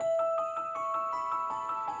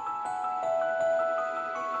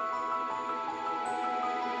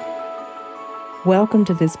Welcome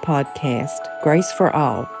to this podcast, Grace for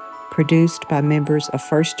All, produced by members of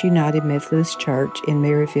First United Methodist Church in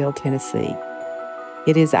Maryville, Tennessee.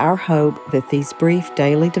 It is our hope that these brief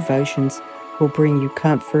daily devotions will bring you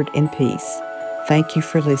comfort and peace. Thank you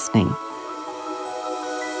for listening.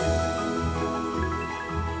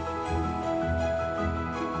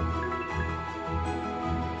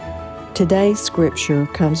 Today's scripture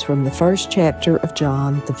comes from the first chapter of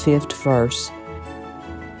John, the 5th verse.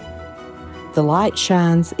 The light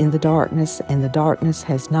shines in the darkness, and the darkness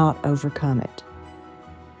has not overcome it.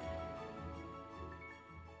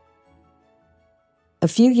 A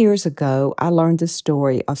few years ago, I learned the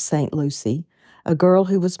story of St. Lucy, a girl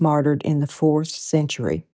who was martyred in the 4th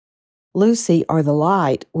century. Lucy, or the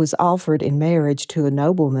Light, was offered in marriage to a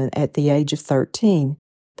nobleman at the age of 13,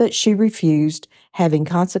 but she refused, having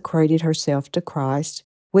consecrated herself to Christ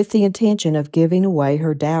with the intention of giving away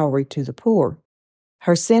her dowry to the poor.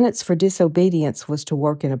 Her sentence for disobedience was to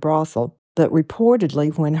work in a brothel, but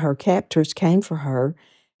reportedly when her captors came for her,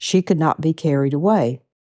 she could not be carried away.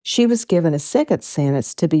 She was given a second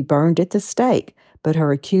sentence to be burned at the stake, but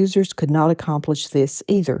her accusers could not accomplish this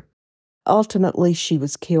either. Ultimately, she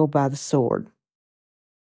was killed by the sword.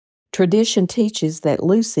 Tradition teaches that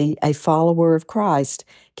Lucy, a follower of Christ,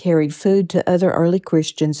 carried food to other early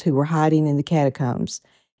Christians who were hiding in the catacombs.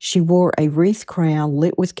 She wore a wreath crown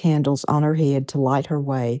lit with candles on her head to light her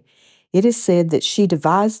way. It is said that she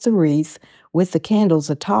devised the wreath with the candles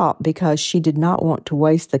atop because she did not want to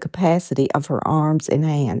waste the capacity of her arms and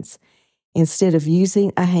hands. Instead of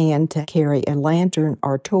using a hand to carry a lantern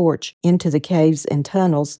or torch into the caves and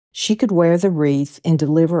tunnels, she could wear the wreath and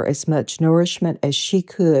deliver as much nourishment as she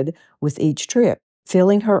could with each trip,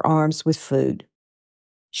 filling her arms with food.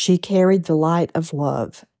 She carried the light of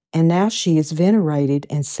love, and now she is venerated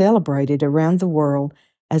and celebrated around the world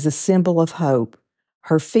as a symbol of hope.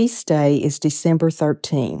 Her feast day is December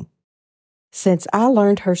 13. Since I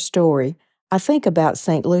learned her story, I think about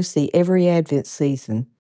St. Lucy every Advent season.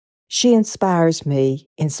 She inspires me,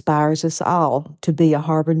 inspires us all to be a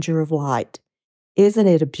harbinger of light. Isn't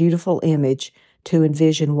it a beautiful image to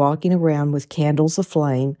envision walking around with candles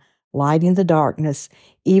aflame, lighting the darkness,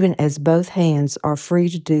 even as both hands are free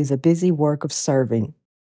to do the busy work of serving?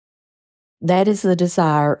 That is the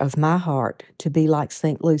desire of my heart, to be like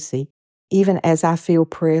St. Lucy, even as I feel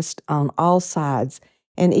pressed on all sides,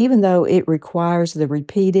 and even though it requires the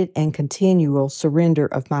repeated and continual surrender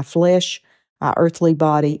of my flesh, my earthly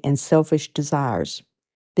body, and selfish desires.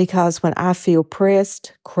 Because when I feel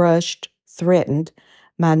pressed, crushed, threatened,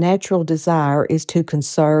 my natural desire is to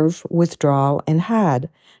conserve, withdraw, and hide,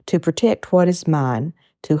 to protect what is mine,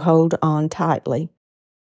 to hold on tightly.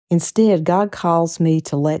 Instead, God calls me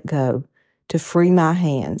to let go, to free my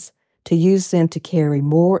hands, to use them to carry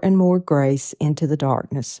more and more grace into the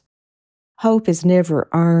darkness. Hope is never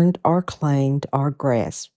earned or claimed or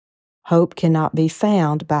grasped. Hope cannot be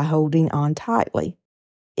found by holding on tightly.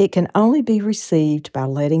 It can only be received by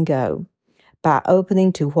letting go, by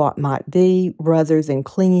opening to what might be rather than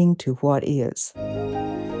clinging to what is.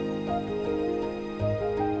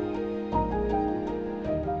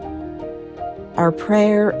 Our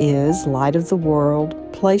prayer is, Light of the world,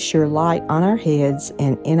 place your light on our heads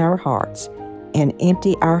and in our hearts, and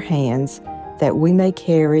empty our hands, that we may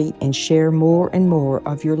carry and share more and more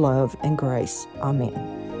of your love and grace. Amen.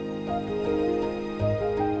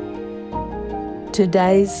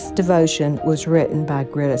 Today's devotion was written by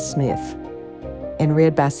Greta Smith and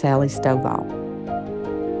read by Sally Stovall.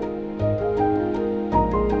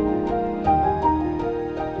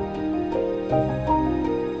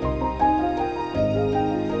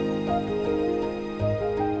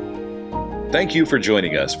 Thank you for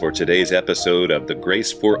joining us for today's episode of the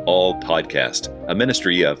Grace for All podcast, a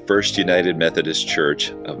ministry of First United Methodist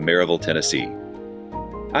Church of Maryville, Tennessee.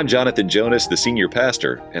 I'm Jonathan Jonas, the senior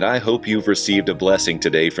pastor, and I hope you've received a blessing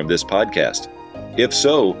today from this podcast. If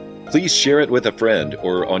so, please share it with a friend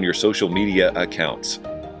or on your social media accounts.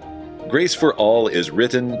 Grace for All is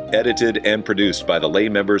written, edited, and produced by the lay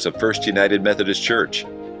members of First United Methodist Church.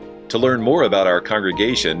 To learn more about our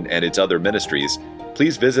congregation and its other ministries,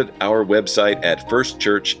 please visit our website at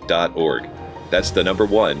firstchurch.org. That's the number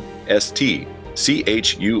 1, STCHURCH.org.